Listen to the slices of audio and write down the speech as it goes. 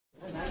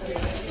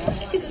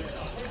Jesus.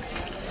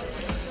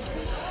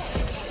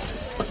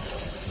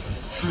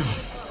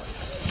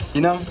 You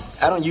know,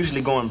 I don't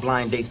usually go on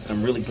blind dates, but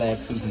I'm really glad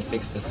Susan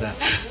fixed us up.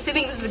 So you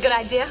think this is a good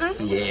idea, huh?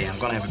 Yeah, I'm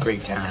gonna have a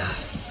great time.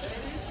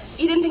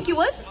 You didn't think you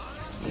would?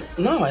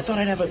 No, I thought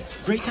I'd have a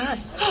great time.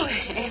 Oh.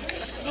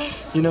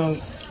 You know,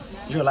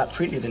 you're a lot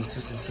prettier than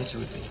Susan said you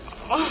would be.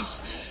 Oh.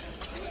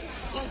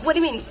 What do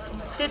you mean?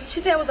 Did she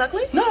say I was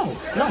ugly? No,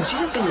 she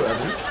didn't say you were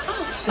ugly.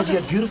 Oh, She said you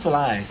had beautiful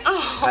eyes.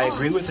 Oh. I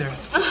agree with her.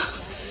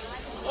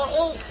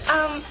 Well,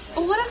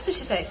 what else did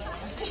she say?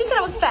 She said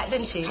I was fat,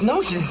 didn't she?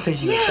 No, she didn't say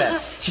you were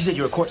fat. She said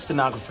you were a court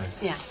stenographer.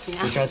 Yeah.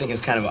 Which I think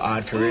is kind of an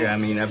odd career. I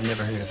mean, I've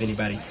never heard of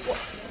anybody.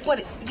 What,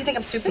 do you think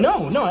I'm stupid?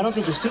 No, I don't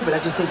think you're stupid. I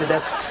just think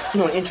that's,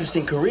 an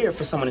interesting career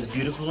for someone as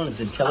beautiful and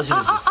as intelligent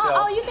as yourself.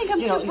 Oh, you think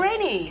I'm too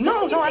brainy?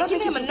 No, I don't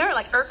think I'm a nerd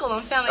like Urkel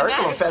on Family Matters.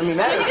 Urkel on Family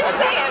Matters. You didn't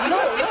say it. No,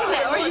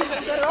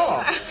 not at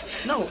all.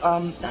 No,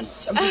 I'm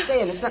just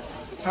saying, it's not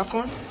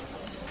popcorn?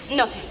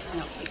 No, thanks.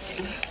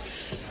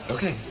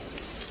 Okay.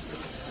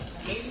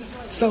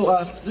 So,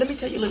 let me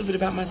tell you a little bit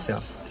about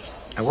myself.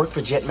 I work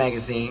for Jet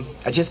Magazine.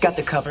 I just got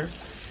the cover.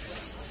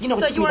 You know,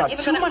 so you weren't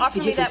even going to offer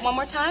me that one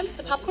more time,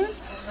 the popcorn?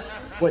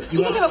 What?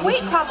 You think I have a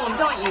weight problem,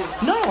 don't you?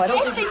 No, I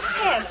don't. It's these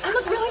pants. I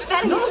look really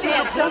fat in these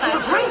pants, don't I? You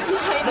look great.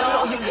 I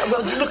know.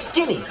 Well, you look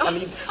skinny. I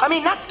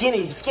mean, not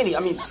skinny. I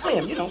mean,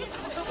 slim.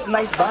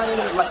 Nice body.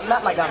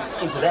 Not like I'm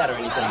into that or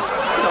anything.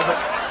 But.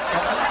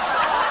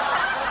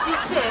 You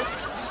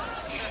insist.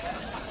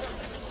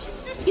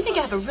 You think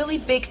I have a really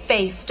big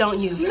face, don't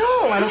you?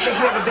 No, I don't think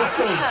you have a big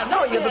face.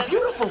 No, you have a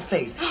beautiful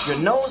face. Your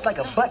nose like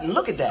a button.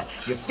 Look at that.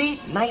 Your feet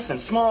nice and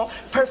small.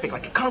 Perfect,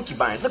 like a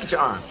concubine's. Look at your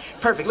arm.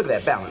 Perfect. Look at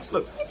that balance.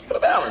 Look at the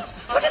balance.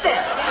 Look at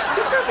that.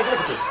 You're perfect. Look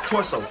at your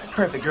torso.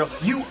 Perfect, girl.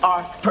 You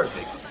are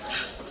perfect.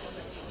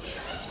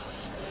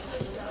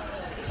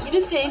 You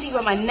didn't say anything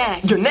about my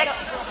neck. Your neck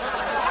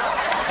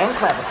and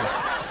clavicle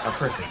are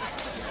perfect.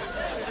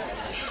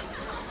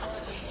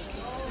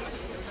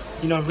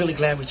 I'm really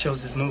glad we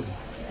chose this movie.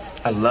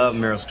 I love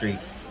Meryl Streep.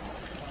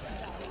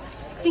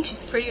 I think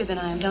she's prettier than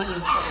I am, don't you?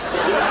 She's a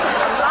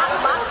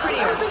lot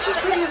prettier. I think she's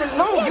prettier than...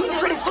 No, you're the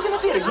prettiest. Look in the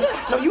theater.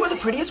 You are the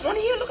prettiest one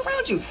here. Look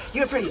around you.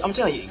 You're pretty. I'm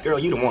telling you, girl,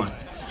 you're the one.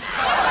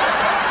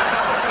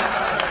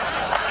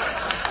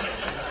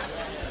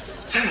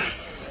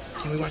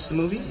 Can we watch the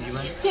movie? You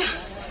mind? Yeah.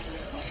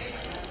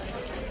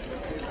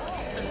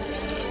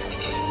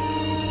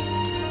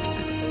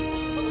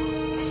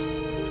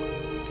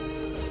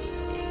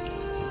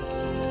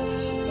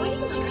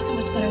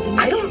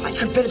 I don't like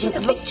her better than... She has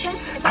a big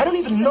chest? I don't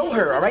even know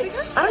her, all right?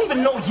 I don't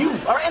even know you,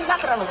 all right? And not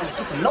that I don't want to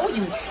get to know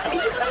you. I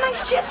mean, you got a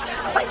nice chest.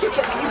 I like your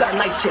chest. You got a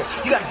nice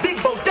chest. You got big,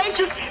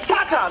 bodacious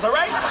tatas, all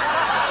right?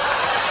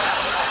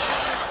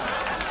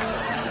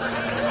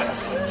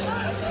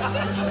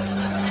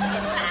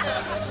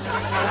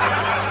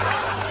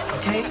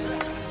 Okay?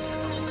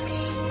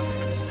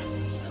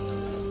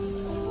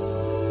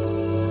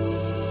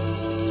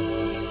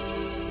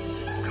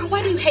 Girl,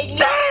 why do you hate me?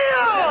 Damn!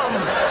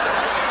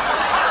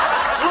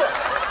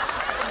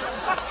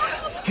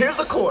 Here's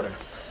a quarter.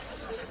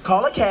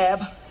 Call a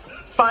cab.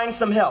 Find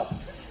some help.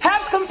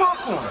 Have some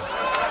popcorn.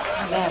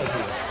 I'm out of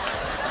here.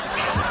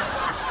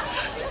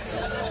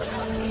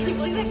 Can you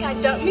believe that guy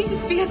dumped me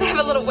just because I have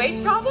a little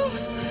weight problem?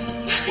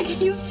 Do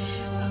you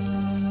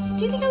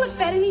think I look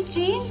fat in these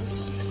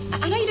jeans?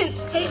 I know you didn't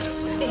say...